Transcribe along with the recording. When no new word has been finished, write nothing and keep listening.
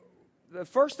the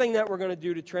first thing that we're going to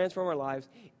do to transform our lives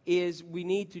is we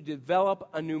need to develop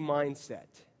a new mindset.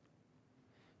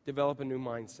 Develop a new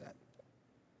mindset.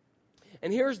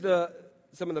 And here's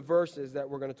some of the verses that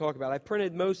we're going to talk about. I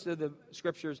printed most of the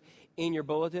scriptures in your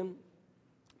bulletin,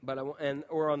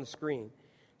 or on the screen.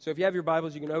 So if you have your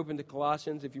Bibles, you can open to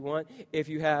Colossians if you want. If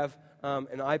you have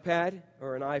an iPad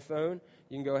or an iPhone,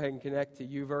 you can go ahead and connect to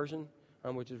YouVersion,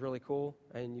 which is really cool,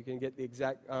 and you can get the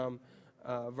exact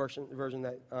version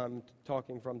that I'm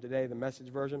talking from today, the Message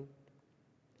version.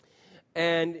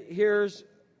 And here's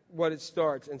what it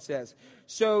starts and says.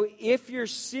 So if you're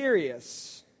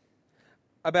serious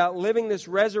about living this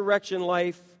resurrection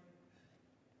life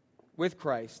with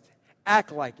Christ,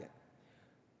 act like it.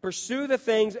 Pursue the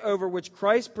things over which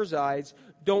Christ presides.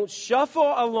 Don't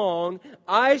shuffle along,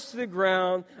 eyes to the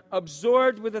ground,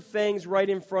 absorbed with the things right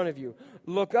in front of you.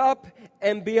 Look up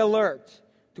and be alert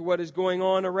to what is going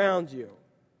on around you.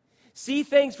 See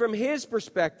things from His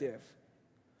perspective.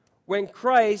 When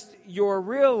Christ, your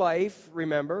real life,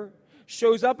 remember,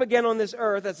 shows up again on this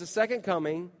earth as the second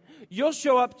coming, you'll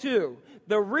show up too.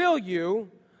 The real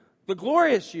you, the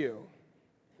glorious you.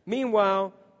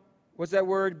 Meanwhile, what's that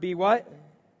word? Be what?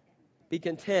 Be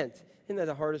content. Isn't that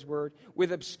the hardest word?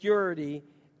 With obscurity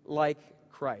like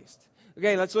Christ.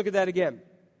 Okay, let's look at that again.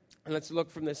 And let's look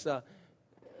from this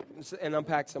and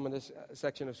unpack some of this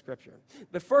section of Scripture.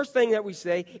 The first thing that we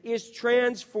say is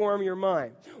transform your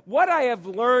mind. What I have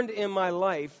learned in my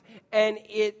life, and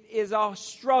it is a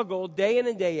struggle day in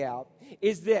and day out,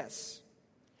 is this.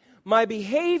 My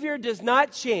behavior does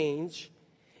not change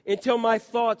until my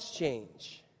thoughts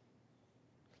change.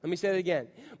 Let me say it again.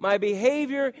 My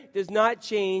behavior does not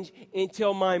change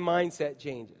until my mindset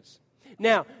changes.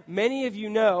 Now, many of you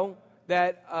know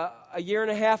that a year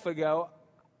and a half ago,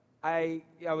 I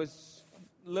was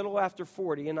a little after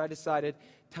 40, and I decided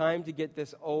time to get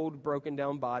this old, broken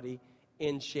down body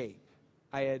in shape.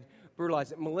 I had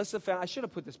brutalized it. Melissa found, I should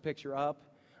have put this picture up,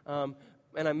 and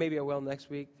maybe I will next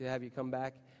week to have you come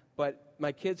back, but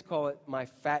my kids call it my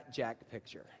Fat Jack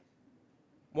picture.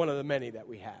 One of the many that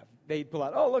we have. They pull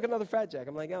out, oh, look, another Fat Jack.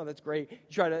 I'm like, oh, that's great. You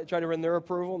try to win their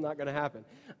approval, not going to happen.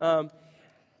 And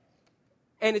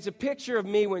it's a picture of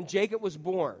me when Jacob was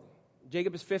born.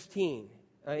 Jacob is 15.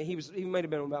 He might have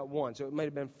been about 1, so it might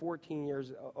have been 14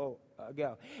 years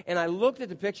ago. And I looked at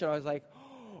the picture, and I was like,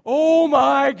 oh,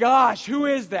 my gosh, who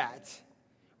is that?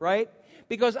 Right?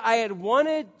 Because I had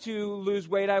wanted to lose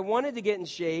weight. I wanted to get in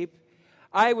shape.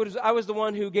 I was the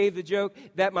one who gave the joke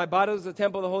that my body is the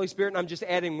temple of the Holy Spirit and I'm just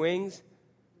adding wings.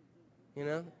 You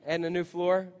know, adding a new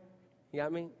floor. You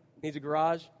got me? Needs a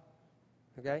garage.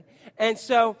 Okay? And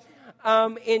so,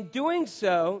 in doing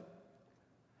so,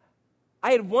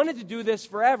 I had wanted to do this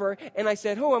forever, and I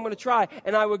said, I'm going to try.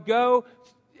 And I would go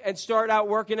and start out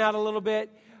working out a little bit,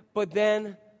 but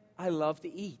then I love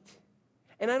to eat.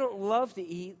 And I don't love to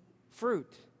eat fruit.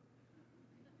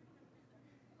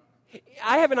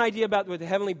 I have an idea about what the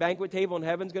heavenly banquet table in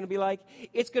heaven is going to be like.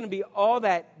 It's going to be all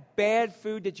that bad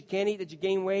food that you can't eat, that you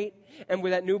gain weight. And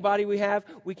with that new body we have,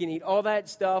 we can eat all that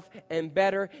stuff and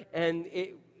better, and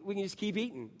we can just keep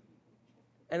eating.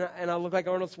 And I'll look like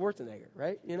Arnold Schwarzenegger,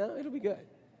 right? You know, it'll be good.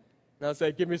 And I'll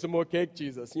say, give me some more cake,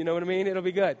 Jesus. You know what I mean? It'll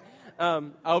be good.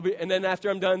 And then after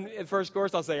I'm done at first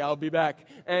course, I'll say, I'll be back.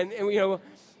 And you know,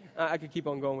 I could keep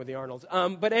on going with the Arnolds.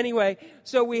 But anyway,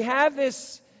 so we have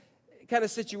this kind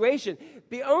of situation.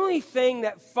 The only thing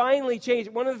that finally changed,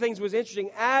 one of the things was interesting,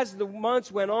 as the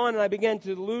months went on and I began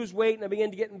to lose weight and I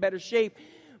began to get in better shape,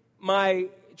 my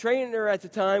trainer at the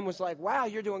time was like, wow,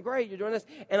 you're doing great, you're doing this.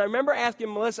 And I remember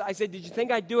asking Melissa, I said, did you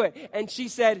think I'd do it? And she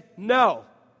said, no.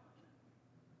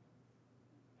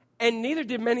 And neither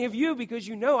did many of you, because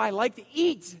you know I like to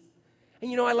eat. And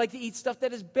you know I like to eat stuff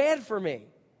that is bad for me.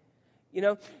 You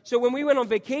know? So when we went on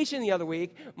vacation the other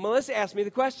week, Melissa asked me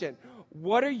the question,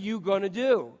 what are you going to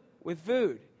do with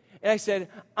food? And I said,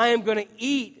 I am going to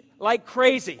eat like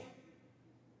crazy.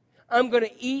 I'm going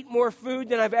to eat more food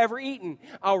than I've ever eaten.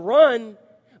 I'll run,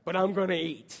 but I'm going to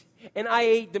eat. And I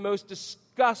ate the most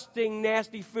disgusting,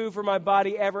 nasty food for my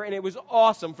body ever, and it was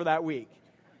awesome for that week.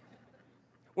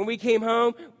 When we came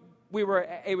home, we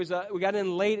got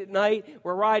in late at night.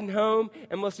 We're riding home,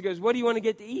 and Melissa goes, what do you want to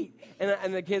get to eat?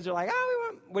 And the kids are like,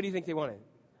 what do you think they wanted?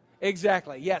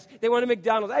 Exactly, yes. They wanted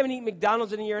McDonald's. I haven't eaten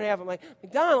McDonald's in a year and a half. I'm like,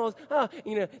 McDonald's? Oh,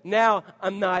 you know, now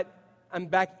I'm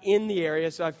back in the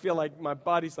area, so I feel like my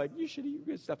body's like, you should eat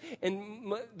good stuff.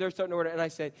 And they're starting to order, and I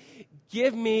said,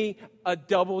 give me a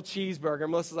double cheeseburger. And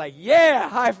Melissa's like, yeah,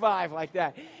 high five, like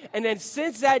that. And then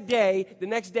since that day, the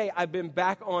next day, I've been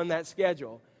back on that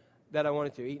schedule that I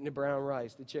wanted to, eating the brown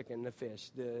rice, the chicken, the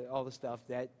fish, all the stuff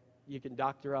that you can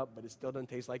doctor up, but it still doesn't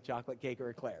taste like chocolate cake or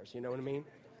eclairs. You know what I mean?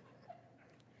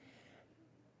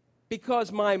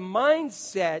 Because my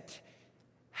mindset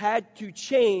had to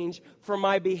change for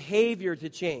my behavior to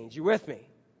change. You with me?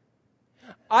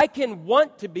 I can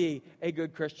want to be a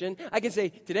good Christian. I can say,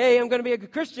 today I'm going to be a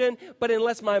good Christian, but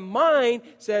unless my mind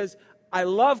says, I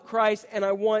love Christ and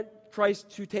I want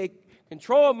Christ to take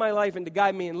control of my life and to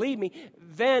guide me and lead me,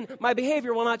 then my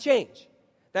behavior will not change.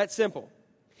 That's simple.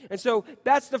 And so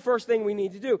that's the first thing we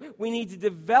need to do. We need to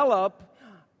develop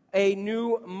a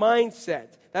new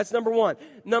mindset. That's number one.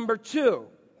 Number two,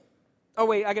 oh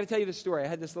wait, I got to tell you the story. I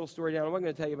had this little story down. I wasn't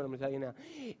going to tell you, but I'm going to tell you now.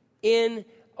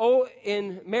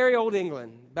 In merry old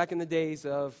England, back in the days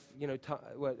of, who was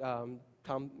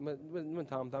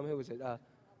it?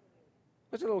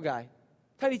 What's the little guy?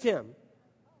 Tiny Tim.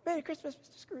 Merry Christmas,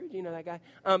 Mr. Scrooge, you know that guy.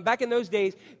 Back in those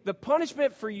days, the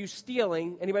punishment for you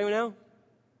stealing, anybody know?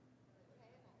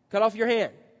 Cut off your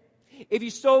hand. If you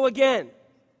stole again,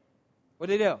 what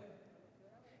did they do?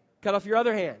 Cut off your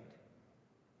other hand.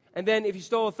 And then if you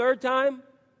stole a third time,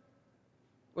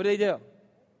 what did they do?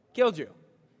 Killed you.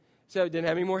 So didn't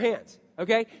have any more hands.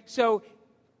 Okay? So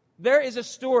there is a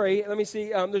story, let me see,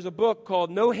 there's a book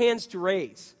called No Hands to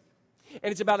Raise.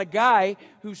 And it's about a guy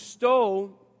who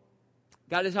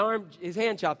got his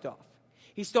hand chopped off.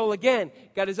 He stole again,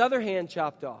 got his other hand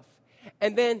chopped off.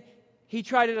 And then he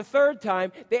tried it a third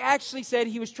time. They actually said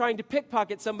he was trying to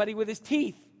pickpocket somebody with his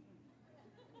teeth.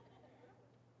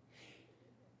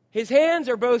 His hands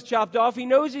are both chopped off. He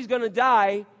knows he's going to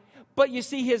die. But you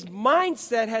see, his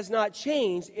mindset has not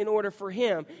changed in order for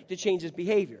him to change his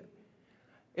behavior.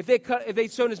 If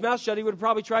they'd sewn his mouth shut, he would have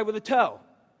probably tried with a toe.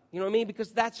 You know what I mean?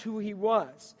 Because that's who he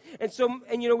was. And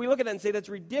we look at that and say that's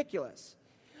ridiculous.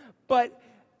 But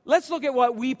let's look at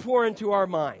what we pour into our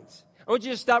minds. I want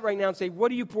you to stop right now and say, what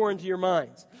do you pour into your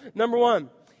minds? Number one,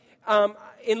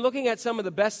 in looking at some of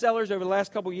the bestsellers over the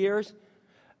last couple years,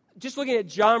 just looking at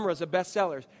genres of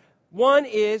bestsellers, one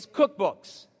is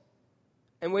cookbooks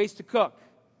and ways to cook.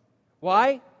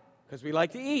 Why? Because we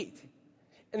like to eat.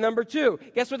 And number two,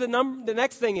 guess what the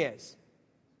next thing is?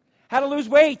 How to lose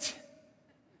weight.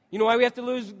 You know why we have to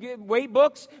lose weight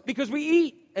books? Because we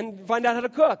eat and find out how to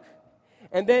cook.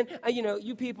 And then,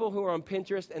 you people who are on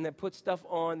Pinterest and that put stuff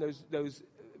on those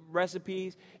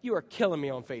recipes, you are killing me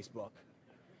on Facebook.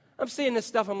 I'm seeing this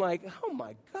stuff, I'm like, oh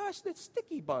my gosh, that's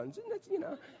sticky buns.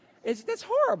 And that's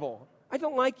horrible. I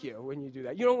don't like you when you do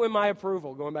that. You don't win my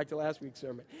approval, going back to last week's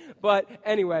sermon. But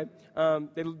anyway,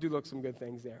 they do look some good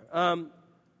things there.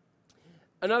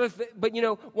 Another thing, but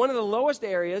one of the lowest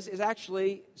areas is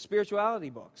actually spirituality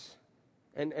books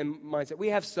and mindset. We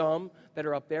have some that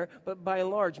are up there, but by and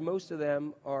large, most of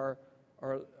them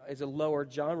is a lower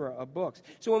genre of books.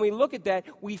 So when we look at that,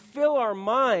 we fill our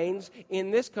minds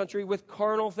in this country with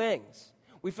carnal things.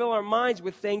 We fill our minds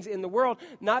with things in the world,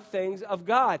 not things of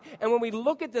God. And when we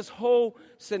look at this whole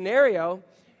scenario,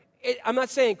 I'm not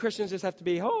saying Christians just have to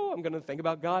be, I'm going to think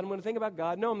about God, I'm going to think about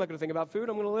God. No, I'm not going to think about food,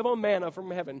 I'm going to live on manna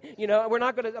from heaven. We're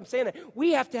not going to, I'm saying that.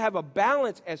 We have to have a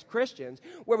balance as Christians,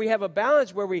 where we have a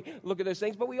balance where we look at those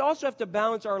things, but we also have to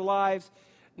balance our lives,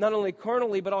 not only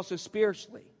carnally, but also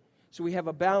spiritually. So we have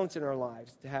a balance in our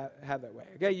lives to have that way.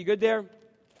 Okay, you good there?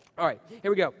 All right,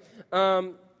 here we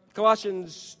go.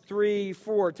 Colossians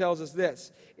 3:4 tells us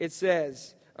this. It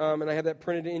says, and I have that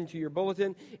printed into your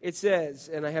bulletin. It says,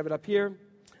 and I have it up here,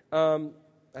 I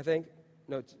think.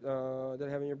 No, did I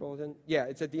have it in your bulletin? Yeah,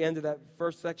 it's at the end of that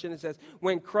first section. It says,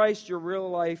 when Christ, your real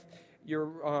life,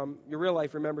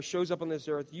 remember, shows up on this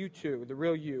earth, you too, the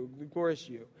real you, the glorious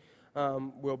you,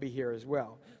 will be here as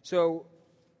well. So,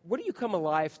 what do you come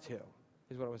alive to,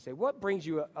 is what I would say. What brings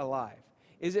you alive?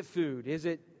 Is it food? Is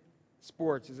it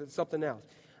sports? Is it something else?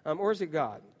 Or is it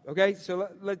God? Okay, so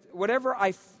whatever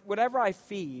I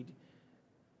feed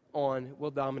on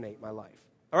will dominate my life.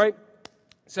 All right?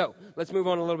 So, let's move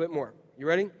on a little bit more. You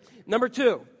ready? Number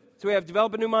two. So we have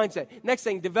develop a new mindset. Next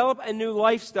thing, develop a new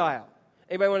lifestyle.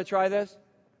 Anybody want to try this?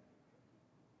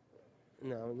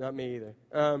 No, not me either.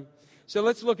 So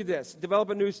let's look at this. Develop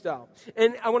a new style.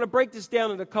 And I want to break this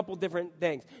down into a couple different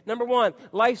things. Number one,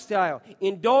 lifestyle.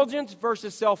 Indulgence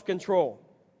versus self-control.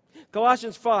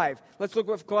 Colossians 5. Let's look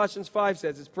what Colossians 5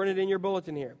 says. It's printed in your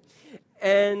bulletin here.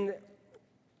 And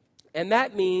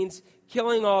that means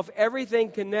killing off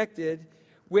everything connected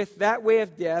with that way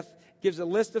of death. Gives a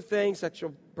list of things: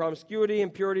 sexual promiscuity,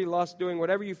 impurity, lust, doing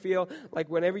whatever you feel like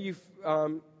whenever you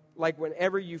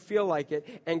feel like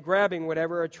it, and grabbing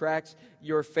whatever attracts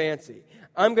your fancy.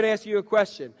 I'm going to ask you a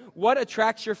question. What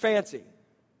attracts your fancy?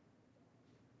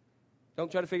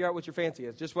 Don't try to figure out what your fancy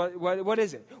is. Just what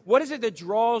is it? What is it that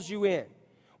draws you in?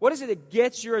 What is it that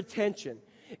gets your attention?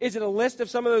 Is it a list of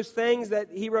some of those things that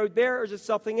he wrote there, or is it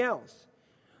something else?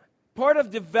 Part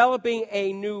of developing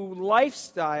a new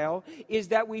lifestyle is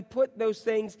that we put those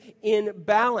things in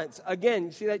balance. Again,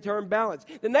 you see that term, balance.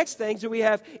 The next thing, so we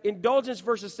have indulgence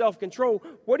versus self-control.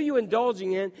 What are you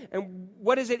indulging in, and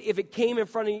what is it, if it came in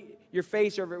front of your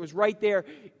face or if it was right there,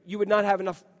 you would not have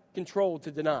enough control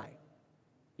to deny?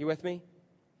 You with me?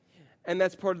 And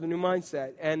that's part of the new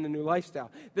mindset and the new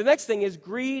lifestyle. The next thing is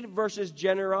greed versus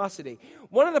generosity.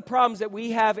 One of the problems that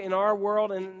we have in our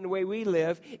world and the way we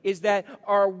live is that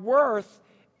our worth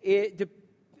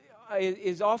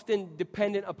is often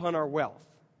dependent upon our wealth.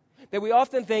 That we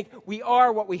often think we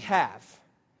are what we have.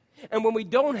 And when we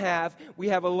don't have, we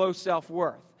have a low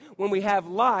self-worth. When we have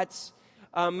lots,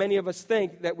 many of us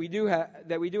think that we do have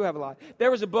a lot. There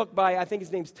was a book by, I think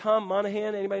his name's Tom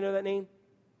Monahan. Anybody know that name?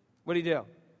 What did he do?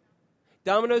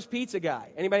 Domino's Pizza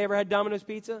guy. Anybody ever had Domino's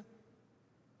Pizza?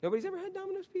 Nobody's ever had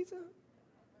Domino's Pizza?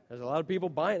 There's a lot of people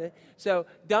buying it. So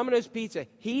Domino's Pizza,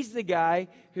 he's the guy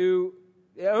who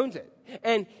owns it.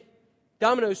 And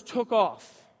Domino's took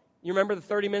off. You remember the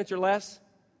 30 minutes or less?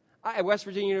 At West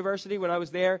Virginia University, when I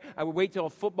was there, I would wait till a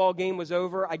football game was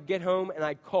over. I'd get home and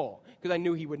I'd call because I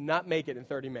knew he would not make it in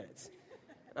 30 minutes.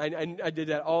 I did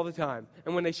that all the time.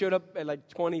 And when they showed up at like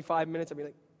 25 minutes, I'd be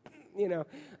like,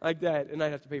 like that, and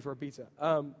I'd have to pay for a pizza.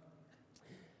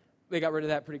 They got rid of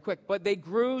that pretty quick. But they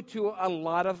grew to a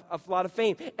lot of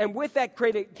fame. And with that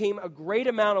came a great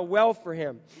amount of wealth for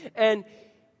him. And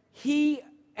he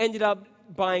ended up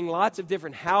buying lots of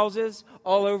different houses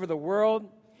all over the world.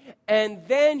 And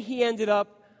then he ended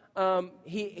up,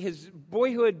 his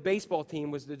boyhood baseball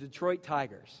team was the Detroit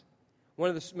Tigers, one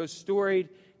of the most storied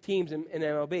teams in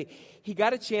MLB. He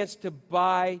got a chance to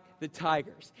buy the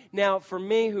Tigers. Now, for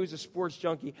me, who's a sports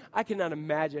junkie, I cannot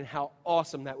imagine how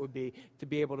awesome that would be to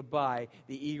be able to buy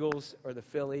the Eagles or the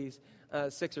Phillies.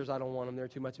 Sixers, I don't want them. They're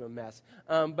too much of a mess.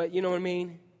 But you know what I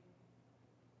mean?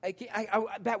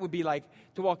 That would be like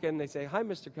to walk in and they say, "Hi,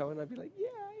 Mr. Cohen." I'd be like,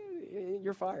 "Yeah,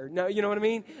 you're fired." No, you know what I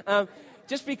mean?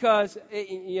 Just because,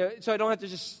 so I don't have to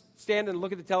just stand and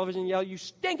look at the television and yell, "You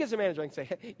stink as a manager." I can say,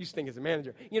 "Hey, you stink as a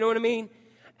manager." You know what I mean?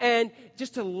 And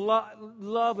just to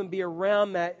love and be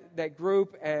around that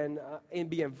group and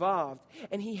be involved.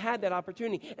 And he had that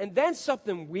opportunity. And then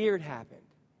something weird happened.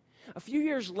 A few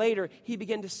years later, he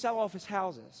began to sell off his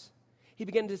houses. He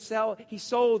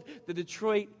sold the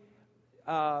Detroit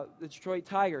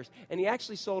Tigers. And he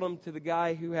actually sold them to the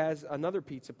guy who has another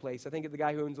pizza place. I think the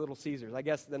guy who owns Little Caesars. I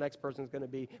guess the next person is going to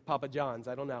be Papa John's.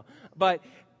 I don't know. But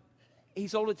he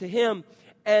sold it to him.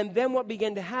 And then what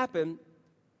began to happen,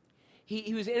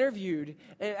 he was interviewed,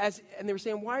 and they were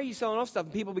saying, "Why are you selling off stuff?"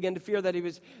 And people began to fear that he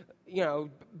was,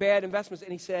 bad investments.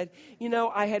 And he said,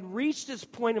 "I had reached this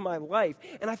point in my life,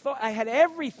 and I thought I had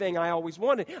everything I always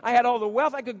wanted. I had all the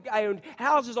wealth. I owned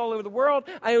houses all over the world.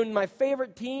 I owned my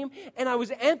favorite team, and I was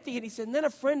empty." And he said, and then a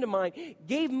friend of mine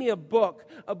gave me a book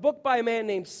by a man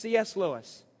named C.S.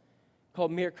 Lewis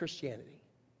called Mere Christianity.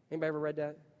 Anybody ever read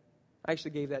that? I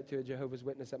actually gave that to a Jehovah's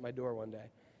Witness at my door one day.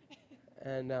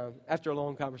 And after a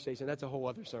long conversation, that's a whole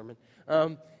other sermon,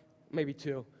 maybe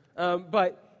two.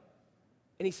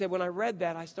 And he said, when I read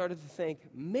that, I started to think,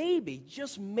 maybe,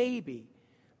 just maybe,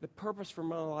 the purpose for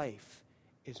my life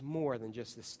is more than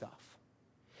just this stuff.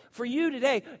 For you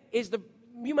today,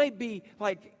 you might be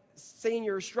like saying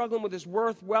you're struggling with this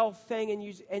wealth thing,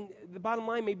 and the bottom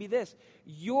line may be this: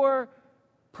 your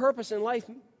purpose in life,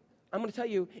 I'm going to tell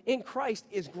you, in Christ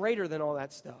is greater than all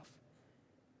that stuff.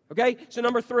 Okay, so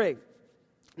number three,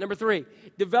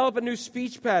 develop a new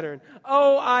speech pattern.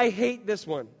 Oh, I hate this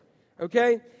one.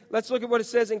 Okay, let's look at what it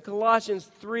says in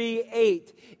Colossians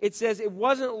 3:8. It says, "It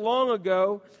wasn't long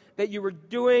ago that you were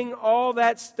doing all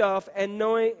that stuff and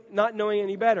not knowing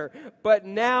any better, but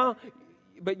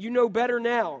you know better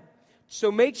now.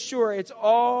 So make sure it's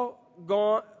all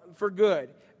gone for good.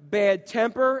 Bad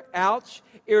temper, ouch.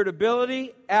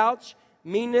 Irritability, ouch.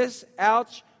 Meanness,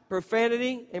 ouch.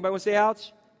 Profanity," anybody want to say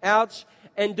ouch? Ouch.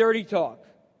 And dirty talk.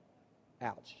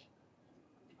 Ouch.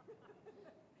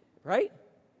 Right?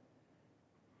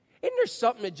 Isn't there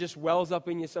something that just wells up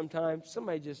in you sometimes?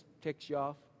 Somebody just ticks you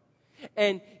off.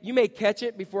 And you may catch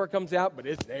it before it comes out, but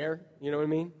it's there. You know what I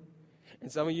mean?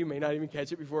 And some of you may not even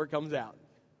catch it before it comes out.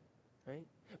 Right?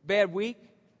 Bad week,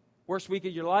 worst week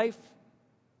of your life,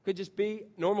 could just be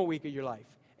normal week of your life.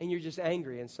 And you're just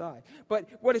angry inside. But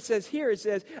what it says here, it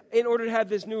says, in order to have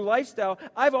this new lifestyle,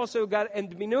 I've also got, and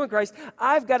to be new in Christ,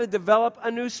 I've got to develop a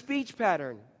new speech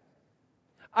pattern.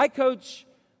 I coach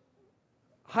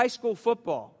high school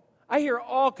football. I hear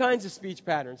all kinds of speech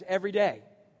patterns every day.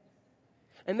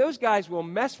 And those guys will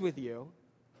mess with you,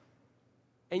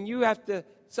 and you have to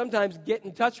sometimes get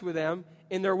in touch with them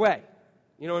in their way.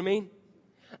 You know what I mean?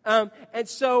 And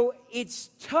so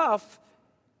it's tough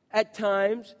at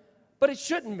times, but it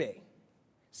shouldn't be.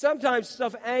 Sometimes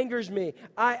stuff angers me.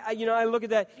 I look at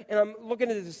that, and I'm looking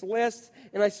at this list,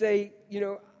 and I say,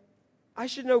 I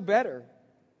should know better.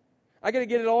 I got to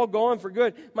get it all gone for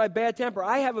good. My bad temper.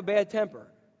 I have a bad temper.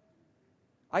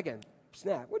 I can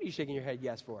snap. What are you shaking your head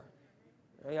yes for?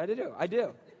 I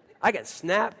do. I can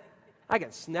snap. I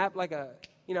can snap like I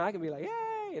can be like,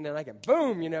 yay, and then I can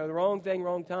boom, the wrong thing,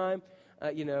 wrong time.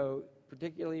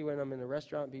 Particularly when I'm in a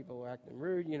restaurant and people are acting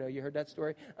rude. You heard that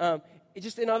story.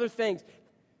 Just in other things.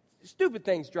 Stupid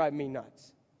things drive me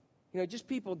nuts. Just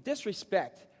people,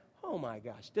 disrespect. Oh my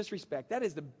gosh, disrespect. That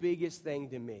is the biggest thing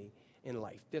to me in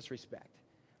life, disrespect.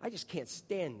 I just can't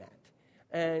stand that.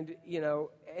 And,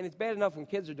 and it's bad enough when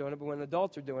kids are doing it, but when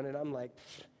adults are doing it, I'm like,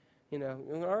 all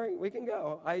right, we can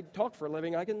go. I talk for a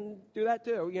living. I can do that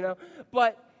too,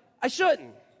 But I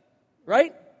shouldn't,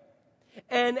 right?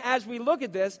 And as we look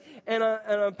at this, and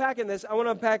I'm unpacking this, I want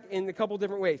to unpack in a couple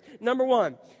different ways. Number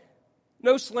one,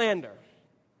 no slander.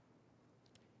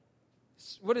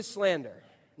 What is slander?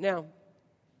 Now,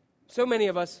 so many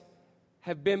of us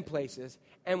have been places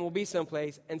and will be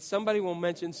someplace, and somebody will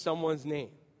mention someone's name.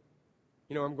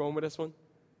 You know where I'm going with this one?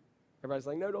 Everybody's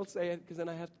like, no, don't say it, because then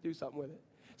I have to do something with it.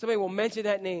 Somebody will mention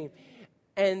that name,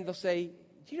 and they'll say,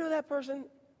 do you know that person?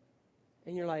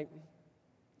 And you're like,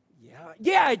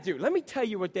 yeah, I do. Let me tell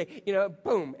you what they,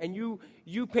 boom, and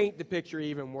you paint the picture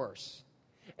even worse.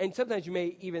 And sometimes you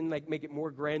may even make it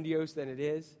more grandiose than it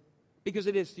is, because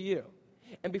it is to you.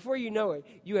 And before you know it,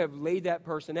 you have laid that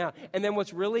person out. And then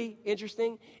what's really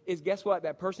interesting is, guess what?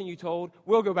 That person you told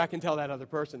will go back and tell that other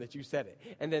person that you said it.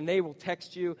 And then they will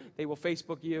text you, they will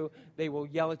Facebook you, they will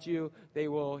yell at you, they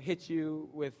will hit you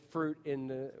with fruit in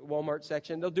the Walmart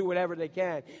section. They'll do whatever they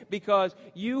can because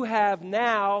you have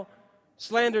now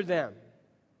slandered them.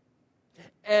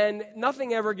 And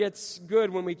nothing ever gets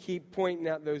good when we keep pointing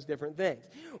out those different things.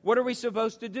 What are we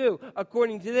supposed to do?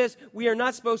 According to this, we are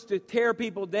not supposed to tear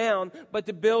people down, but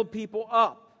to build people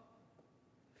up.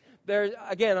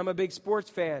 Again, I'm a big sports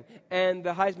fan. And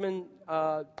the Heisman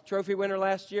Trophy winner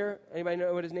last year, anybody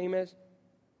know what his name is?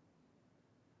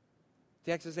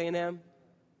 Texas A&M?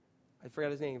 I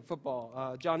forgot his name.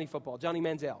 Johnny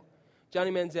Manziel.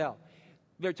 Johnny Manziel.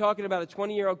 They're talking about a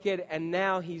 20-year-old kid, and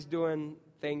now he's doing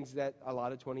things that a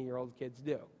lot of 20-year-old kids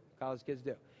do, college kids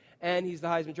do. And he's the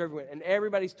Heisman Trophy winner. And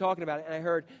everybody's talking about it. And I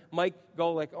heard Mike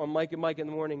Golick on Mike and Mike in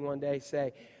the Morning one day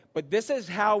say, but this is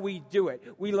how we do it.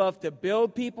 We love to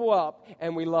build people up,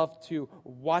 and we love to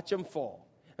watch them fall.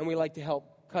 And we like to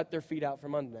help cut their feet out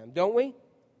from under them. Don't we?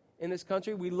 In this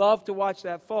country, we love to watch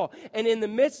that fall. And in the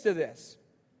midst of this,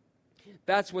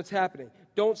 that's what's happening.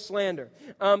 Don't slander.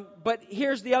 But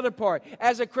here's the other part.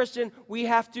 As a Christian, we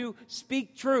have to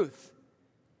speak truth.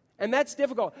 And that's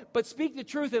difficult. But speak the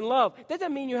truth in love. That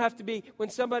doesn't mean you have to be,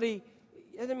 when somebody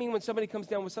comes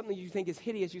down with something you think is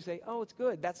hideous, you say, oh, it's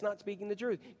good. That's not speaking the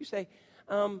truth. You say,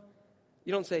 you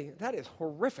don't say, that is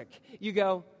horrific. You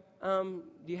go, do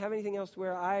you have anything else to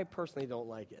wear? I personally don't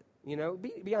like it.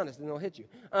 Be honest and they'll hit you.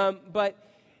 But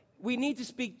we need to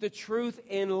speak the truth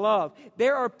in love.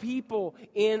 There are people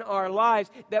in our lives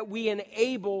that we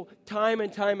enable time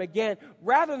and time again,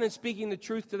 rather than speaking the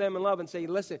truth to them in love and say,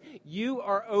 listen, you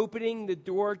are opening the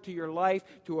door to your life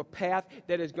to a path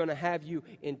that is going to have you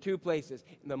in two places,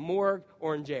 in the morgue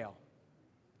or in jail.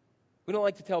 We don't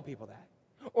like to tell people that.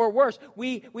 Or worse,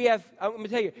 we have, I'm going to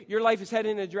tell you, your life is headed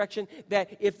in a direction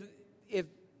that if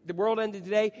the world ended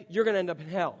today, you're going to end up in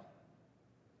hell.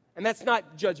 And that's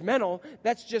not judgmental.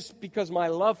 That's just because my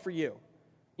love for you.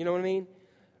 You know what I mean?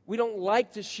 We don't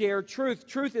like to share truth.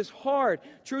 Truth is hard.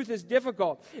 Truth is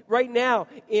difficult. Right now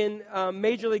in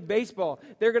Major League Baseball,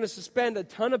 they're going to suspend a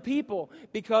ton of people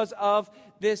because of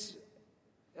this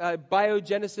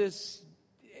biogenesis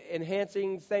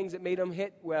enhancing things that made them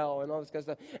hit well and all this kind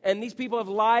of stuff. And these people have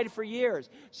lied for years.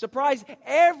 Surprise,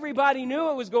 everybody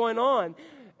knew it was going on.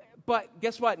 But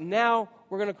guess what? Now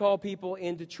we're going to call people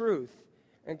into truth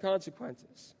and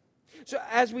consequences. So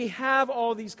as we have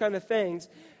all these kind of things,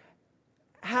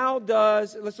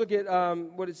 let's look at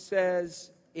what it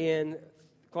says in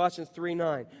Colossians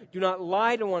 3:9. Do not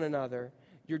lie to one another.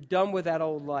 You're done with that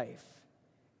old life.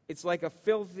 It's like a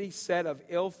filthy set of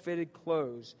ill-fitted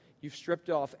clothes you've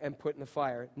stripped off and put in the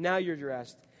fire. Now you're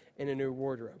dressed in a new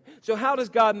wardrobe. So how does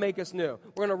God make us new?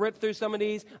 We're going to rip through some of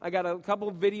these. I got a couple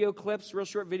of video clips, real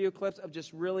short video clips of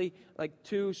just really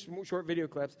two short video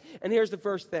clips. And here's the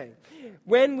first thing.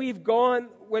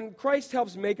 When Christ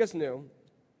helps make us new,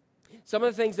 some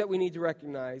of the things that we need to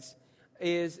recognize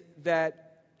is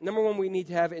that, number one, we need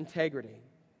to have integrity.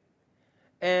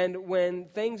 And when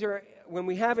when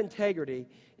we have integrity,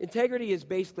 integrity is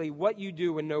basically what you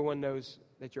do when no one knows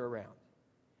that you're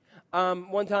around.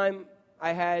 One time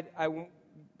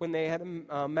when they had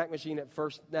a Mac machine at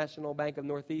First National Bank of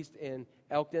Northeast in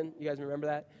Elkton, you guys remember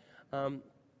that?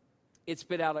 It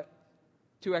spit out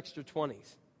 2 extra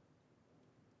 20s.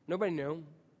 Nobody knew.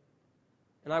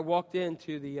 And I walked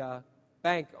into the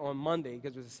bank on Monday,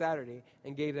 because it was a Saturday,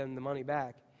 and gave them the money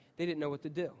back. They didn't know what to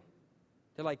do.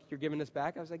 They're like, "You're giving this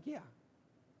back?" I was like, "Yeah."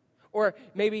 Or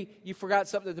maybe you forgot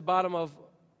something at the bottom of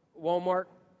Walmart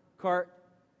cart,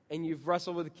 and you've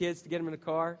wrestled with the kids to get them in the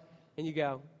car, and you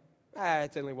go,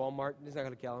 "It's only Walmart. It's not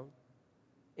going to kill them."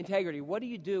 Integrity. What do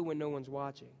you do when no one's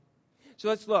watching? So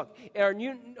let's look. Our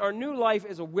new life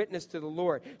is a witness to the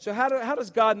Lord. So how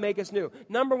does God make us new?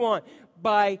 Number one,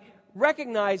 by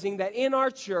recognizing that in our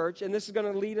church, and this is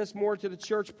going to lead us more to the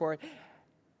church part,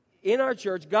 in our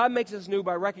church, God makes us new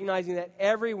by recognizing that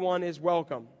everyone is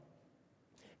welcome.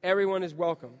 Everyone is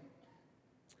welcome.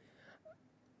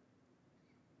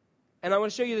 And I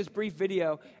want to show you this brief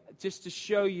video just to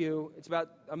show you, it's about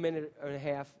a minute and a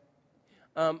half,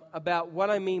 about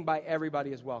what I mean by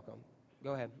everybody is welcome.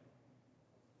 Go ahead.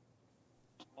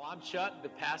 Well, I'm Chuck, the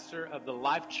pastor of the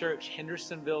Life Church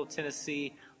Hendersonville,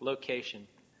 Tennessee location.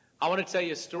 I want to tell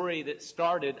you a story that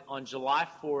started on July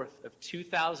 4th of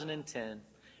 2010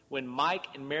 when Mike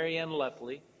and Marianne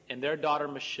Lepley and their daughter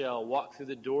Michelle walked through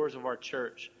the doors of our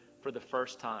church for the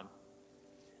first time.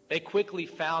 They quickly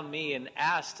found me and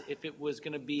asked if it was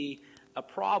going to be a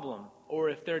problem or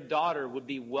if their daughter would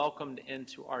be welcomed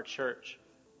into our church.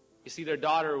 You see, their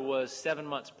daughter was 7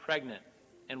 months pregnant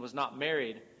and was not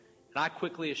married, and I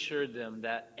quickly assured them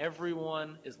that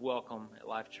everyone is welcome at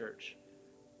Life Church.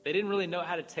 They didn't really know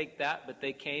how to take that, but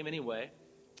they came anyway.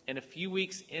 And a few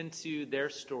weeks into their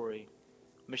story,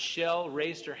 Michelle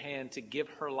raised her hand to give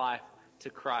her life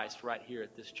to Christ right here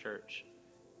at this church.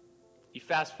 You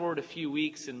fast forward a few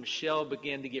weeks, and Michelle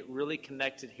began to get really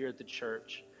connected here at the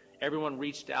church. Everyone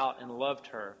reached out and loved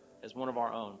her as one of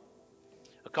our own.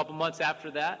 A couple months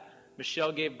after that,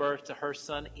 Michelle gave birth to her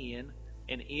son, Ian,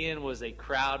 and Ian was a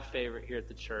crowd favorite here at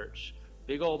the church.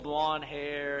 Big old blonde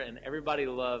hair, and everybody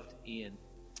loved Ian.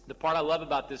 The part I love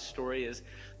about this story is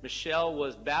Michelle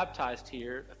was baptized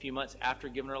here a few months after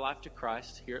giving her life to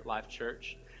Christ here at Life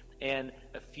Church. And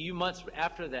a few months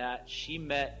after that, she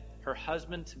met her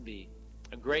husband-to-be,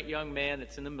 a great young man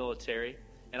that's in the military.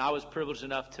 And I was privileged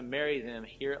enough to marry them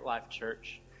here at Life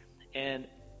Church. And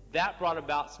that brought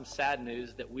about some sad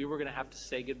news that we were going to have to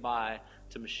say goodbye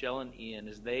to Michelle and Ian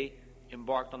as they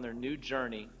embarked on their new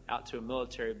journey out to a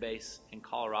military base in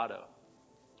Colorado.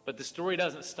 But the story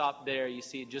doesn't stop there. You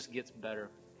see, it just gets better.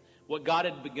 What God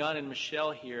had begun in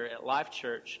Michelle here at Life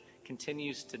Church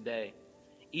continues today.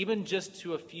 Even just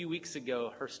to a few weeks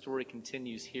ago, her story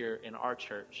continues here in our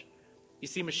church. You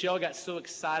see, Michelle got so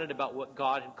excited about what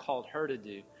God had called her to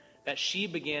do that she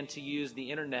began to use the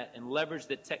internet and leverage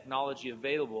the technology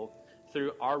available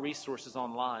through our resources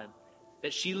online,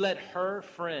 that she led her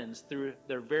friends through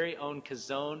their very own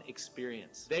Kazone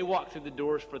experience. They walked through the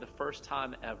doors for the first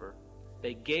time ever.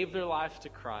 They gave their life to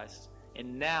Christ,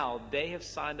 and now they have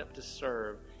signed up to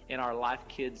serve in our Life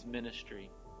Kids ministry.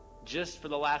 Just for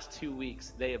the last 2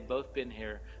 weeks, they have both been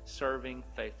here serving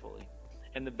faithfully.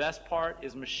 And the best part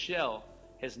is Michelle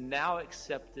has now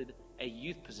accepted a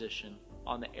youth position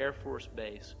on the Air Force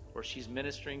Base where she's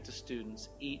ministering to students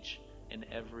each and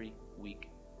every week.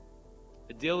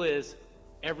 The deal is,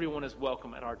 everyone is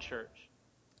welcome at our church.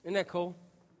 Isn't that cool?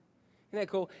 Isn't that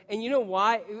cool? And you know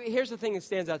why? Here's the thing that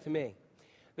stands out to me.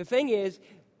 The thing is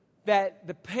that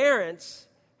the parents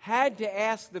had to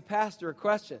ask the pastor a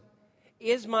question.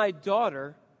 Is my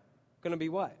daughter going to be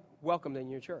what? Welcomed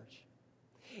in your church?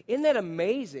 Isn't that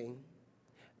amazing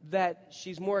that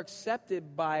she's more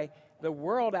accepted by the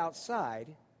world outside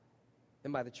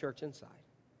than by the church inside?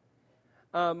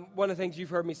 One of the things you've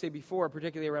heard me say before,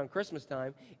 particularly around Christmas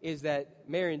time, is that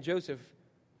Mary and Joseph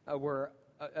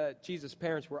Jesus'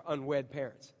 parents were unwed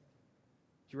parents.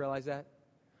 Did you realize that?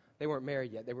 They weren't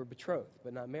married yet. They were betrothed,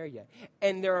 but not married yet.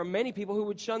 And there are many people who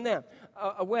would shun them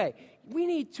away. We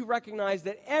need to recognize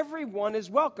that everyone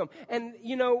is welcome. And,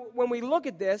 you know, when we look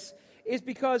at this, is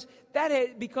because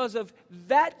of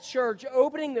that church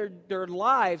opening their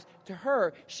lives to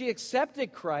her. She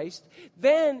accepted Christ.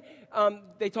 Then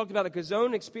they talked about a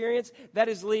Kazone experience. That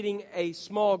is leading a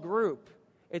small group.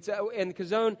 And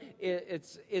Kazone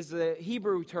is the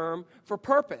Hebrew term for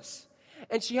purpose.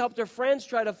 And she helped her friends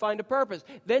try to find a purpose.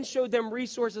 Then showed them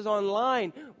resources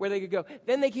online where they could go.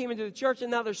 Then they came into the church, and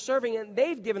now they're serving, and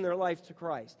they've given their life to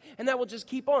Christ. And that will just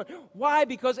keep on. Why?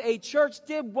 Because a church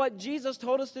did what Jesus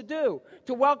told us to do,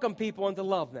 to welcome people and to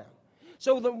love them.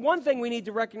 So the one thing we need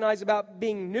to recognize about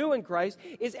being new in Christ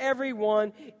is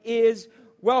everyone is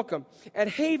welcome. At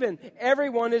Haven,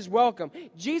 everyone is welcome.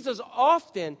 Jesus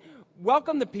often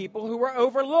welcomed the people who were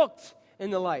overlooked in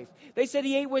the life. They said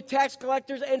he ate with tax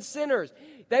collectors and sinners.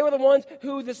 They were the ones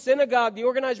who the synagogue, the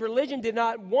organized religion, did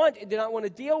not want to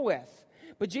deal with.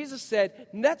 But Jesus said,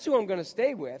 that's who I'm going to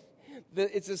stay with.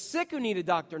 It's the sick who need a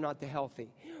doctor, not the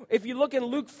healthy. If you look in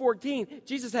Luke 14,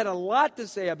 Jesus had a lot to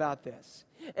say about this.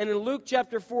 And in Luke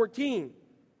chapter 14,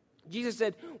 Jesus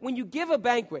said, when you give a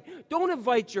banquet, don't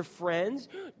invite your friends.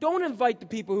 Don't invite the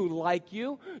people who like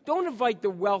you. Don't invite the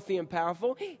wealthy and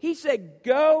powerful. He said,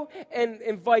 go and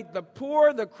invite the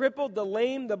poor, the crippled, the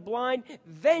lame, the blind.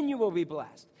 Then you will be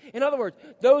blessed. In other words,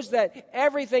 those that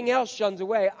everything else shuns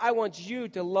away, I want you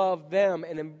to love them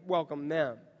and welcome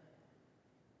them.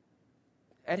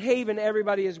 At Haven,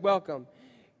 everybody is welcome.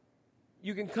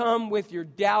 You can come with your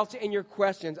doubts and your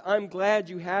questions. I'm glad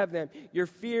you have them. Your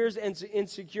fears and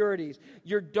insecurities,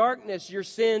 your darkness, your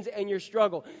sins, and your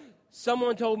struggle.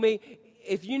 Someone told me,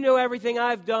 if you know everything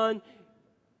I've done,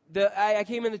 I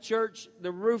came in the church,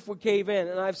 the roof would cave in.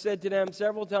 And I've said to them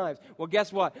several times, well,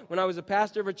 guess what? When I was a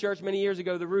pastor of a church many years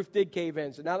ago, the roof did cave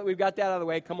in. So now that we've got that out of the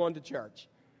way, come on to church.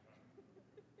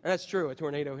 And that's true. A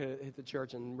tornado hit the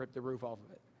church and ripped the roof off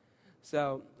of it.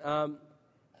 So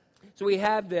we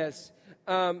have this.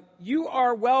 You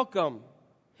are welcome.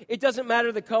 It doesn't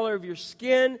matter the color of your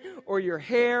skin or your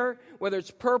hair, whether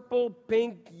it's purple,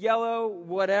 pink, yellow,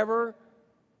 whatever.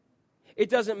 It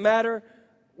doesn't matter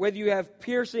whether you have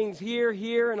piercings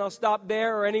here, and I'll stop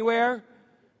there, or anywhere.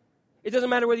 It doesn't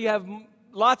matter whether you have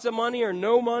lots of money or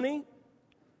no money.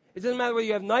 It doesn't matter whether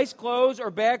you have nice clothes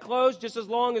or bad clothes, just as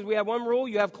long as we have one rule,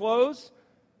 you have clothes.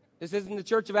 This isn't the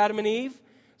church of Adam and Eve,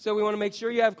 so we want to make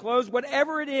sure you have clothes.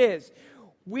 Whatever it is,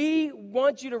 we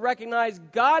want you to recognize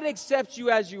God accepts you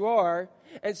as you are,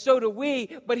 and so do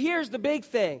we. But here's the big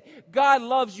thing. God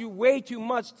loves you way too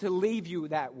much to leave you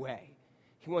that way.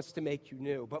 He wants to make you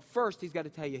new. But first, he's got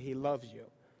to tell you he loves you.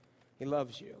 He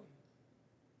loves you.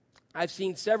 I've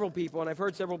seen several people, and I've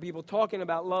heard several people talking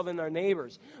about loving our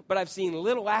neighbors, but I've seen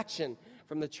little action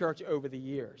from the church over the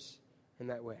years in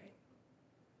that way.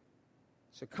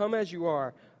 So come as you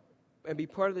are and be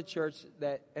part of the church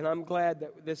and I'm glad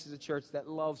that this is a church that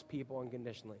loves people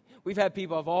unconditionally. We've had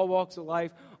people of all walks of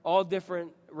life, all different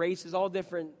races, all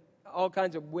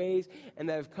kinds of ways, and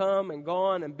that have come and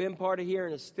gone and been part of here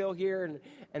and are still here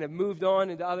and have moved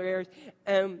on into other areas,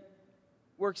 and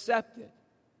we're accepted.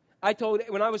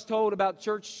 When I was told about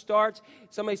church starts,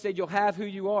 somebody said, you'll have who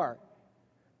you are.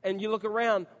 And you look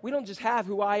around, we don't just have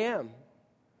who I am.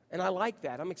 And I like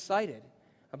that. I'm excited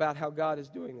about how God is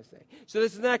doing this thing. So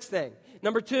this is the next thing.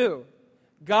 Number 2,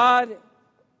 God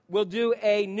will do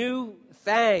a new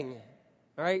thing.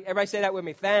 All right? Everybody say that with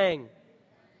me. Thing.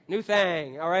 New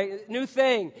thing. All right? New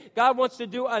thing. God wants to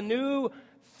do a new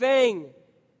thing.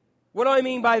 What do I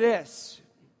mean by this?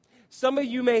 Some of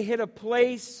you may hit a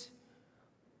place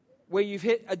where you've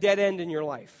hit a dead end in your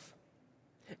life,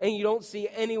 and you don't see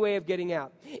any way of getting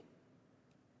out.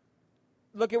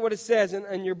 Look at what it says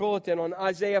in your bulletin on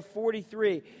Isaiah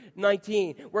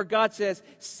 43:19, where God says,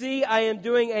 see, I am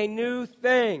doing a new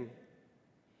thing.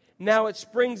 Now it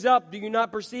springs up. Do you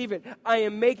not perceive it? I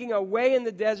am making a way in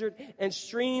the desert and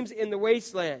streams in the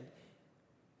wasteland.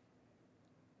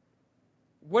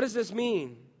 What does this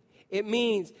mean? It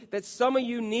means that some of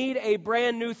you need a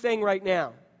brand new thing right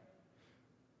now.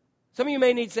 Some of you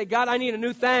may need to say, God, I need a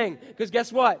new thing. Because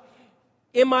guess what?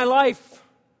 In my life,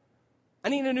 I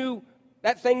need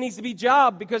that thing needs to be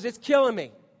job because it's killing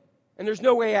me. And there's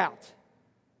no way out.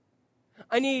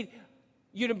 I need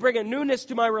you to bring a newness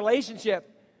to my relationship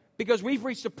because we've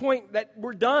reached a point that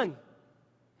we're done.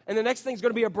 And the next thing's going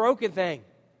to be a broken thing.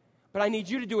 But I need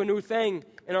you to do a new thing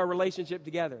in our relationship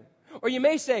together. Or you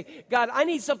may say, God, I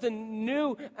need something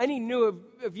new. I need new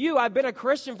of you. I've been a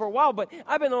Christian for a while, but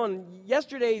I've been on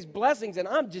yesterday's blessings, and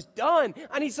I'm just done.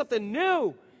 I need something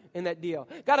new in that deal.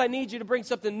 God, I need you to bring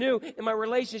something new in my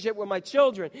relationship with my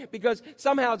children because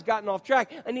somehow it's gotten off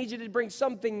track. I need you to bring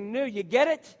something new. You get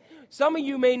it? Some of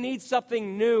you may need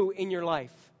something new in your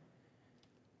life.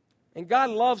 And God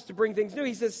loves to bring things new.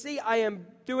 He says, see, I am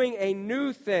doing a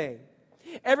new thing.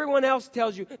 Everyone else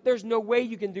tells you there's no way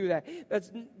you can do that.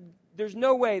 There's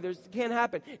no way. It can't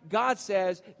happen. God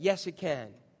says, yes, it can.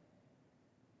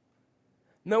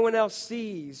 No one else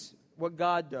sees what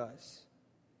God does.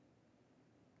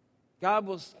 God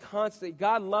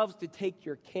loves to take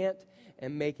your can't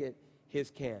and make it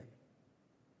his can.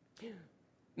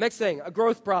 Next thing, a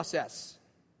growth process.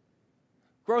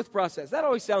 Growth process. That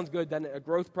always sounds good, doesn't it? A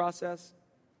growth process.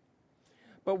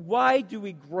 But why do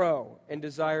we grow and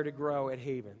desire to grow at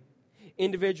Haven?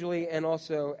 individually and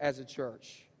also as a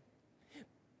church.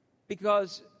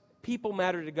 Because people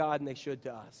matter to God and they should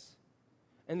to us.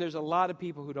 And there's a lot of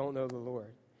people who don't know the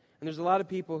Lord. And there's a lot of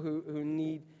people who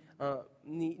need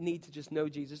to just know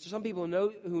Jesus. There's some people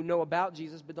who know about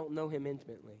Jesus but don't know him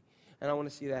intimately. And I want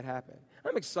to see that happen.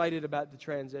 I'm excited about the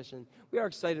transition. We are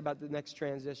excited about the next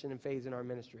transition and phase in our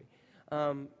ministry.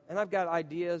 And I've got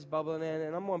ideas bubbling in,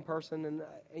 and I'm one person, and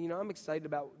I'm excited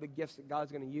about the gifts that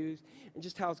God's going to use and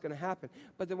just how it's going to happen.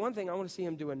 But the one thing, I want to see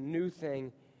him do a new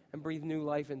thing and breathe new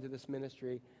life into this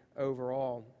ministry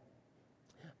overall,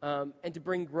 and to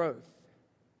bring growth.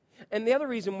 And the other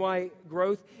reason why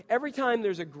growth, every time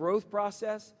there's a growth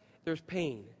process, there's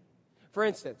pain. For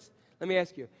instance, let me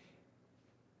ask you,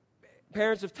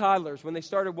 parents of toddlers, when they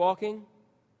started walking,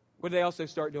 what did they also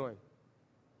start doing?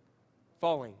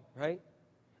 Falling, right?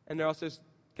 And they also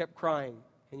kept crying,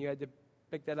 and you had to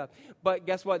pick that up. But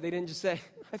guess what? They didn't just say,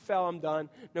 I fell, I'm done,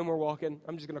 no more walking,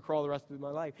 I'm just going to crawl the rest of my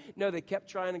life. No, they kept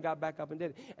trying and got back up and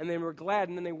did it. And they were glad,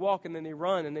 and then they walk, and then they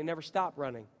run, and they never stop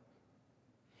running.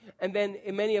 And then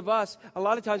in many of us, a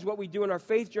lot of times what we do in our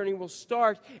faith journey, we'll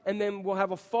start, and then we'll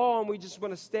have a fall, and we just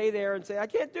want to stay there and say, I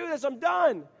can't do this, I'm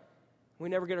done. We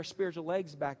never get our spiritual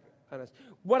legs back on us.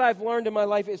 What I've learned in my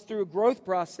life is through a growth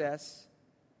process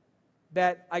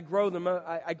that I grow the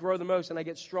most and I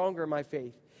get stronger in my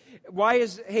faith. Why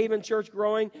is Haven Church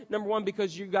growing? Number one,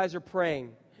 because you guys are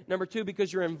praying. Number two,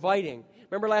 because you're inviting.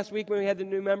 Remember last week when we had the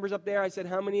new members up there, I said,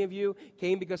 how many of you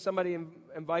came because somebody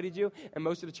invited you? And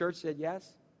most of the church said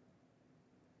yes.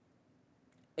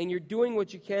 And you're doing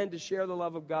what you can to share the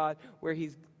love of God where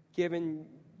he's given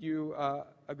you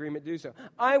agreement to do so.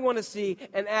 I want to see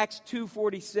an Acts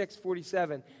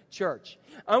 2:46-47 church.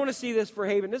 I want to see this for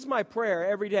Haven. This is my prayer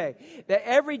every day. That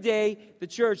every day the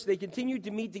church, they continued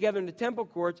to meet together in the temple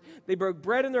courts. They broke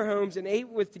bread in their homes and ate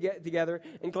together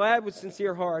and glad with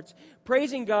sincere hearts,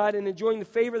 praising God and enjoying the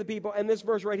favor of the people. And this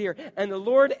verse right here. And the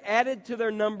Lord added to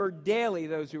their number daily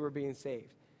those who were being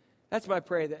saved. That's my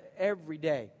prayer, that every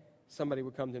day somebody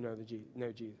would come to know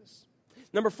Jesus.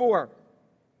 Number 4.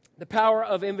 The power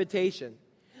of invitation.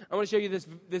 I want to show you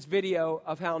this video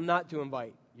of how not to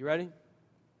invite. You ready?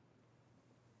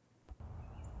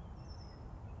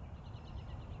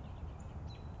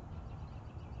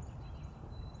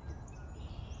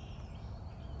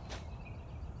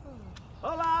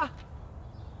 Hola!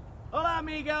 Hola,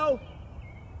 amigo!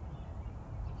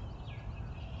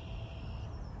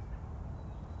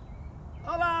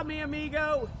 Hola, mi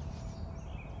amigo!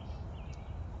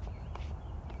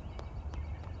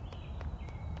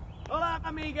 Hola,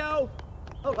 amigo.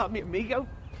 Hola, mi amigo.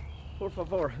 Por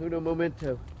favor, uno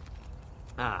momento.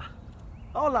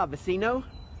 Hola, vecino.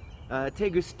 ¿Te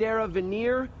gustaría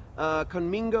venir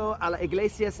conmigo a la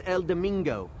iglesia el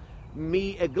domingo?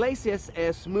 Mi iglesia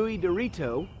es muy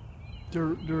dorito.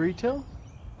 Dorito?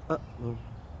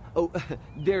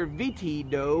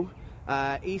 Divertido.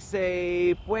 Y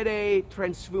se puede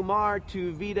transformar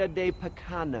tu vida de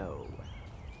pecado.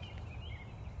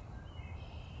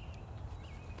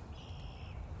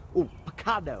 Oh,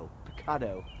 pecado.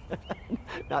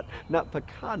 not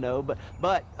pecado,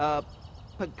 but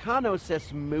pecado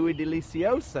es muy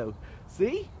delicioso.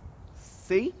 See?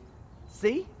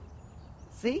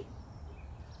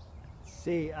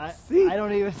 I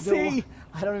don't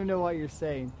even know what you're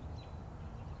saying.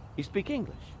 You speak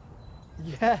English?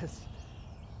 Yes.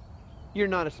 You're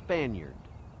not a Spaniard.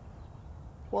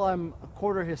 Well, I'm a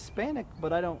quarter Hispanic,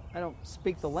 but I don't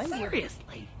speak the language.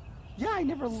 Seriously? Yeah,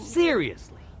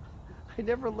 Seriously? I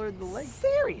never learned the language.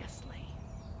 Seriously?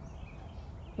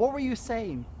 What were you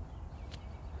saying?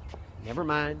 Never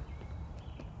mind.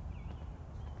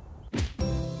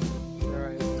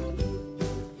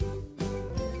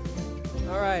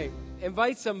 All right.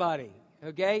 Invite somebody,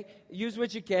 okay? Use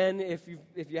what you can if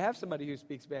you have somebody who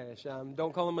speaks Spanish.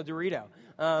 Don't call them a Dorito.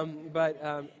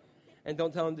 And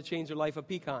don't tell them to change their life of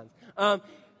pecans.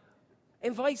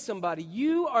 Invite somebody.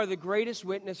 You are the greatest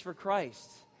witness for Christ.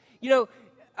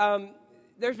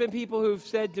 There's been people who've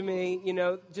said to me,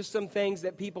 just some things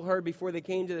that people heard before they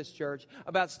came to this church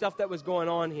about stuff that was going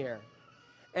on here.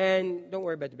 And don't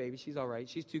worry about the baby. She's all right.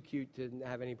 She's too cute to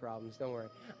have any problems. Don't worry.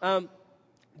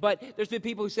 But there's been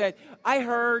people who said, I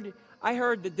heard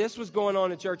that this was going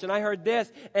on in church, and I heard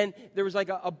this, and there was like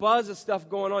a buzz of stuff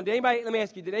going on. Let me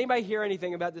ask you, did anybody hear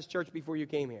anything about this church before you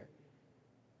came here?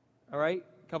 All right?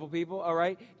 A couple people? All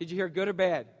right? Did you hear good or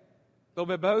bad? A little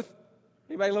bit of both?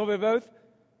 Anybody a little bit of both?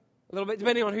 A little bit,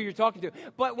 depending on who you're talking to.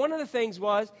 But one of the things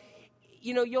was,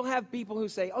 you'll have people who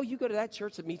say, oh, you go to that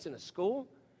church that meets in a school?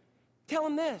 Tell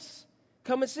them this.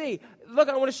 Come and see. Look,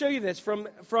 I want to show you this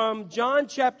from John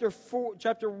chapter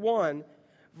 1,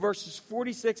 verses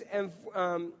 45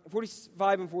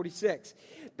 and 46.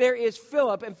 There is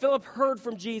Philip, and Philip heard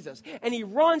from Jesus. And he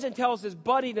runs and tells his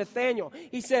buddy Nathanael.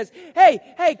 He says,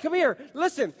 hey, come here,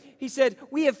 listen. He said,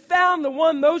 we have found the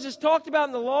one Moses talked about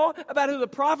in the law, about who the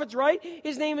prophets write.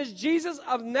 His name is Jesus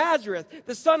of Nazareth,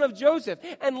 the son of Joseph.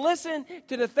 And listen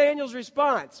to Nathanael's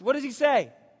response. What does he say?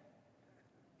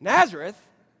 Nazareth?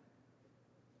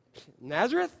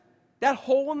 Nazareth? That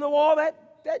hole in the wall,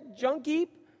 that junk heap?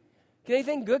 Can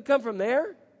anything good come from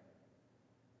there?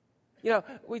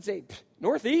 We'd say,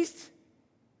 Northeast?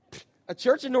 A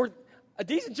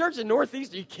decent church in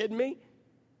Northeast? Are you kidding me?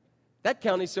 That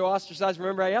county's so ostracized from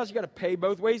everybody else, you got to pay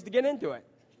both ways to get into it.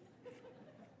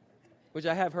 Which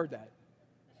I have heard that.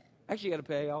 Actually, you got to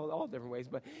pay all different ways.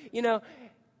 But,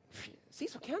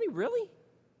 Cecil County, really?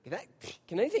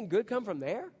 Can anything good come from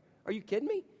there? Are you kidding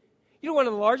me? One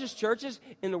of the largest churches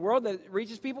in the world that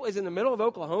reaches people is in the middle of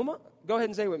Oklahoma? Go ahead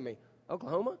and say it with me.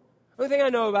 Oklahoma? The only thing I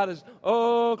know about is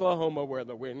Oklahoma, where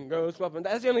the wind goes up. And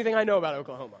that's the only thing I know about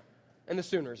Oklahoma. And the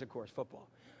Sooners, of course, football.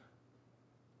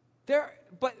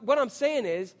 But what I'm saying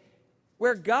is,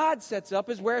 where God sets up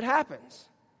is where it happens.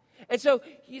 And so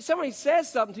somebody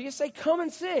says something to you, say, come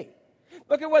and see.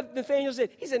 Look at what Nathanael said.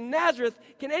 He said, Nazareth,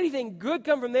 can anything good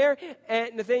come from there?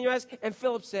 And Nathanael asked, and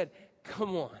Philip said,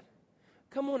 come on.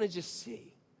 Come on and just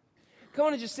see. Come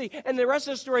on and just see. And the rest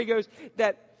of the story goes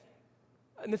that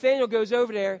Nathanael goes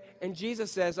over there, and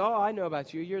Jesus says, I know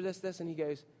about you. You're this. And he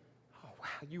goes, oh,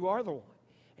 wow, you are the one.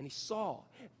 And he saw.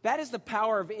 That is the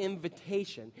power of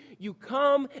invitation. You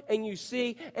come and you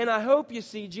see, and I hope you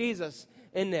see Jesus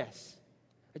in this.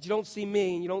 That you don't see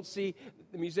me and you don't see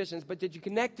the musicians, but that you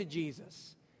connect to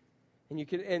Jesus. And you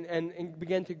can and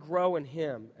begin to grow in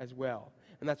him as well.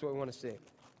 And that's what we want to see.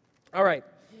 All right.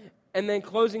 And then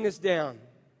closing this down.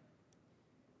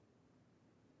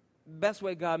 The best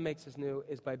way God makes us new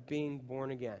is by being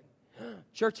born again.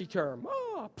 Churchy term.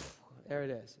 There it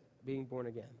is. Being born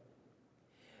again.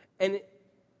 And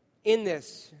in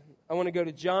this, I want to go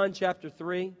to John chapter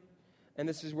 3. And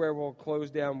this is where we'll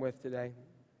close down with today.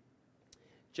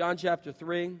 John chapter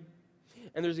 3.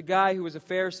 And there's a guy who was a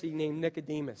Pharisee named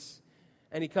Nicodemus.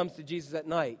 And he comes to Jesus at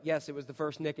night. Yes, it was the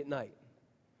first Nick at night.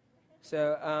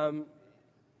 So,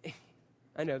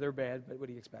 I know they're bad, but what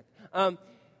do you expect?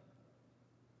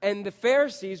 And the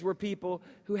Pharisees were people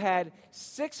who had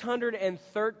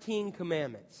 613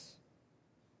 commandments.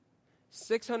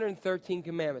 613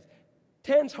 commandments.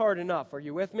 10's hard enough. Are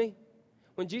you with me?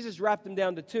 When Jesus wrapped them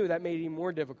down to 2, that made it even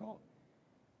more difficult.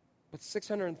 But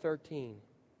 613.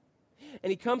 And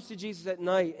he comes to Jesus at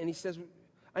night, and he says,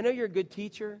 I know you're a good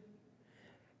teacher.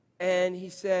 And he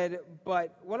said,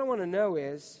 but what I want to know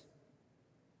is,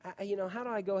 how do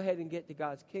I go ahead and get to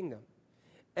God's kingdom?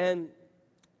 And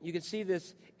you can see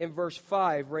this in verse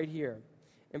 5 right here.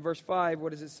 In verse 5,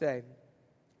 what does it say?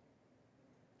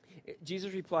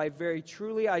 Jesus replied, very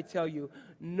truly I tell you,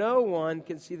 no one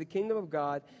can see the kingdom of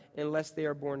God unless they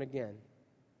are born again.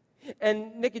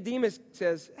 And Nicodemus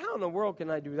says, how in the world can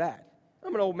I do that?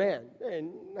 I'm an old man.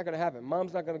 Not going to happen.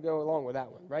 Mom's not going to go along with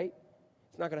that one, right?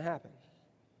 It's not going to happen.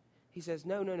 He says,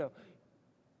 no.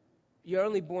 You're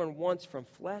only born once from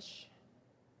flesh.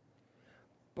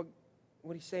 But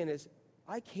what he's saying is,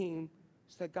 I came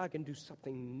so that God can do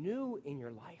something new in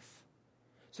your life.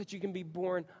 So that you can be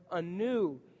born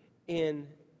anew in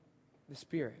the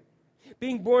Spirit.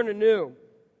 Being born anew.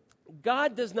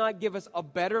 God does not give us a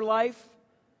better life.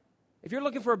 If you're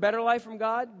looking for a better life from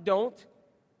God, don't.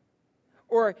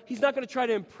 Or he's not going to try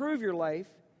to improve your life.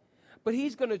 But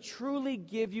he's going to truly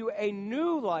give you a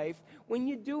new life when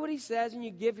you do what he says and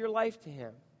you give your life to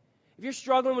him. If you're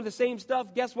struggling with the same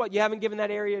stuff, guess what? You haven't given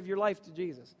that area of your life to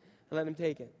Jesus and let him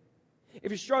take it. If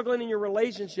you're struggling in your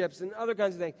relationships and other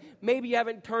kinds of things, maybe you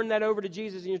haven't turned that over to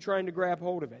Jesus and you're trying to grab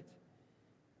hold of it.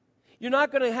 You're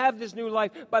not going to have this new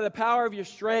life by the power of your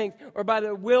strength or by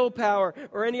the willpower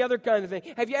or any other kind of thing.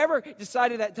 Have you ever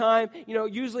decided that time,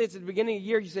 usually it's at the beginning of the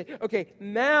year, you say, okay,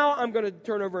 now I'm going to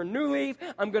turn over a new leaf.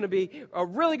 I'm going to be a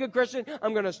really good Christian.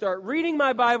 I'm going to start reading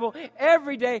my Bible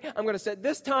every day. I'm going to set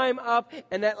this time up,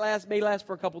 and that may last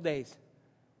for a couple days.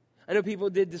 I know people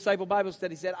who did disciple Bible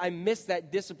study said, I missed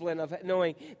that discipline of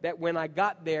knowing that when I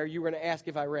got there, you were going to ask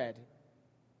if I read.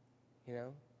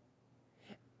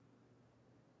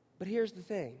 But here's the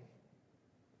thing.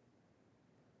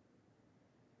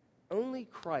 Only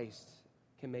Christ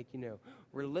can make you new.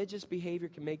 Religious behavior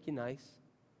can make you nice,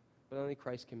 but only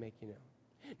Christ can make you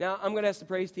new. Now, I'm going to ask the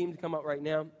praise team to come up right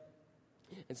now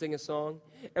and sing a song.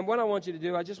 And what I want you to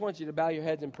do, I just want you to bow your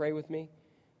heads and pray with me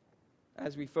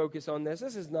as we focus on this.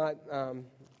 This is not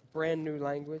brand new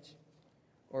language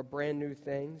or brand new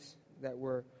things that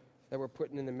we're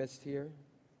putting in the midst here.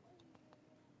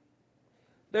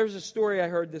 There's a story I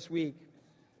heard this week,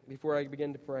 before I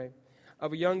begin to pray,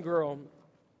 of a young girl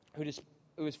who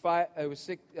was 5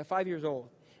 years old,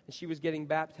 and she was getting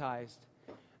baptized,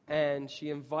 and she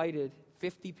invited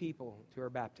 50 people to her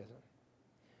baptism.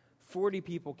 40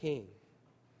 people came.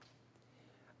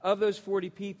 Of those 40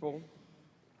 people,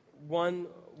 one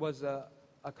was a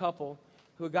couple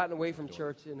who had gotten away from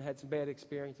church and had some bad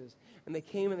experiences. And they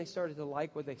came and they started to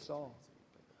like what they saw.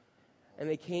 And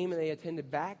they came and they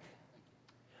attended back.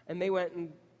 And they went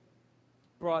and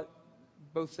brought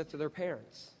both sets of their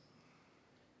parents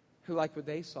who liked what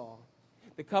they saw.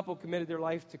 The couple recommitted their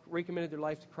life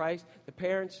to Christ. The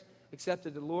parents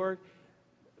accepted the Lord,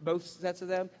 both sets of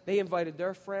them. They invited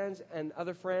their friends and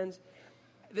other friends.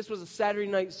 This was a Saturday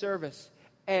night service.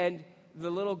 And the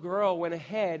little girl went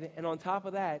ahead, and on top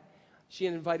of that, she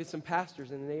had invited some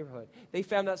pastors in the neighborhood. They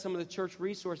found out some of the church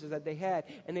resources that they had,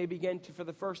 and they began to, for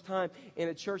the first time, in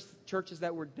a churches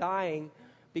that were dying,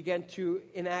 began to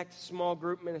enact small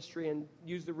group ministry and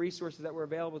use the resources that were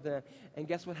available to them. And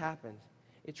guess what happened?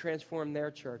 It transformed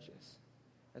their churches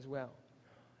as well.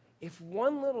 If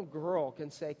one little girl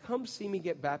can say, come see me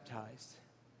get baptized,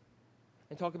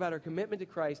 and talk about her commitment to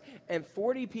Christ, and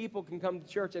 40 people can come to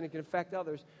church and it can affect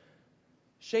others,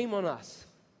 shame on us.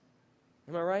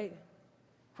 Am I right?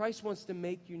 Christ wants to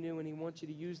make you new, and he wants you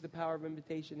to use the power of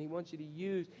invitation. He wants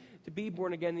you to be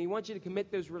born again, and he wants you to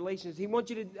commit those relationships. He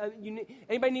wants you to,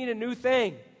 anybody need a new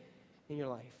thing in your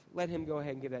life? Let him go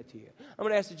ahead and give that to you. I'm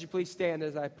going to ask that you please stand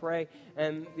as I pray,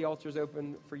 and the altar is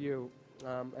open for you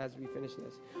as we finish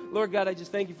this. Lord God, I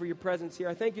just thank you for your presence here.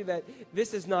 I thank you that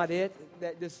this is not it,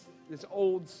 that this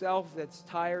old self that's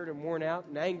tired and worn out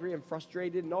and angry and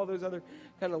frustrated and all those other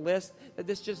kind of lists, that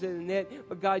this just isn't it.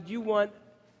 But God, you want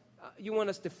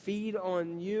us to feed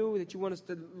on you, that you want us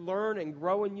to learn and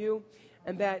grow in you,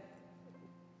 and that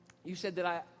you said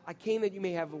that I came that you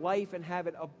may have life and have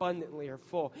it abundantly or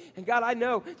full. And God, I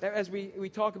know that as we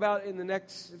talk about in the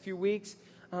next few weeks,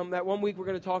 that one week we're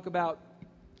going to talk about,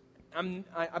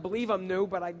 I believe I'm new,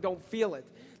 but I don't feel it.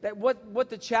 That what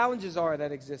the challenges are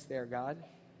that exist there, God.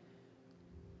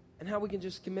 And how we can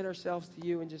just commit ourselves to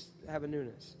you and just have a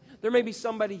newness. There may be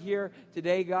somebody here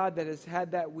today, God, that has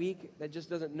had that week that just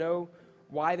doesn't know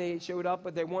why they showed up,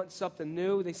 but they want something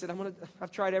new. They said, I've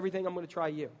tried everything, I'm going to try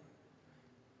you.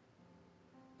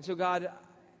 And so, God,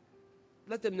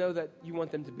 let them know that you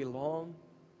want them to belong.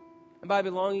 And by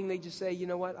belonging, they just say, you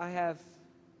know what, I have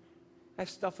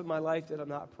stuff in my life that I'm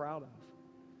not proud of.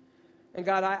 And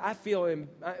God, I feel,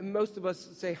 most of us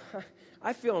say,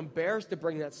 I feel embarrassed to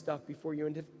bring that stuff before you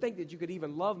and to think that you could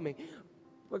even love me.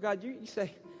 But God, you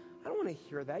say, I don't want to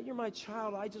hear that. You're my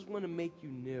child. I just want to make you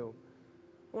new.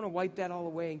 I want to wipe that all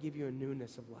away and give you a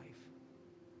newness of life.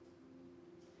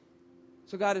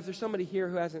 So God, if there's somebody here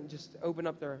who hasn't just opened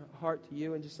up their heart to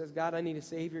you and just says, God, I need a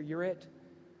Savior, you're it.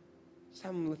 Just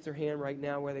have them lift their hand right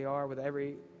now where they are with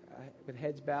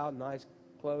heads bowed and eyes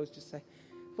closed. Just say,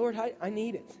 Lord, I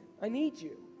need it. I need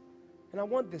you. And I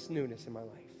want this newness in my life.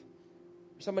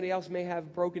 Or somebody else may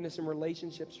have brokenness in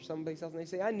relationships or somebody else, and they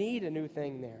say, I need a new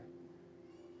thing there.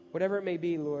 Whatever it may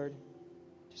be, Lord,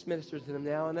 just minister to them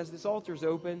now. And as this altar is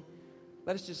open,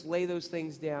 let us just lay those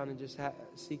things down and just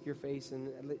seek your face and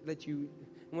let you,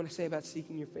 and when I say about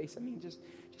seeking your face, I mean just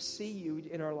see you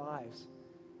in our lives.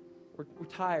 We're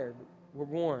tired. We're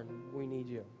worn. We need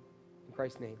you. In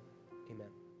Christ's name,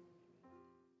 amen.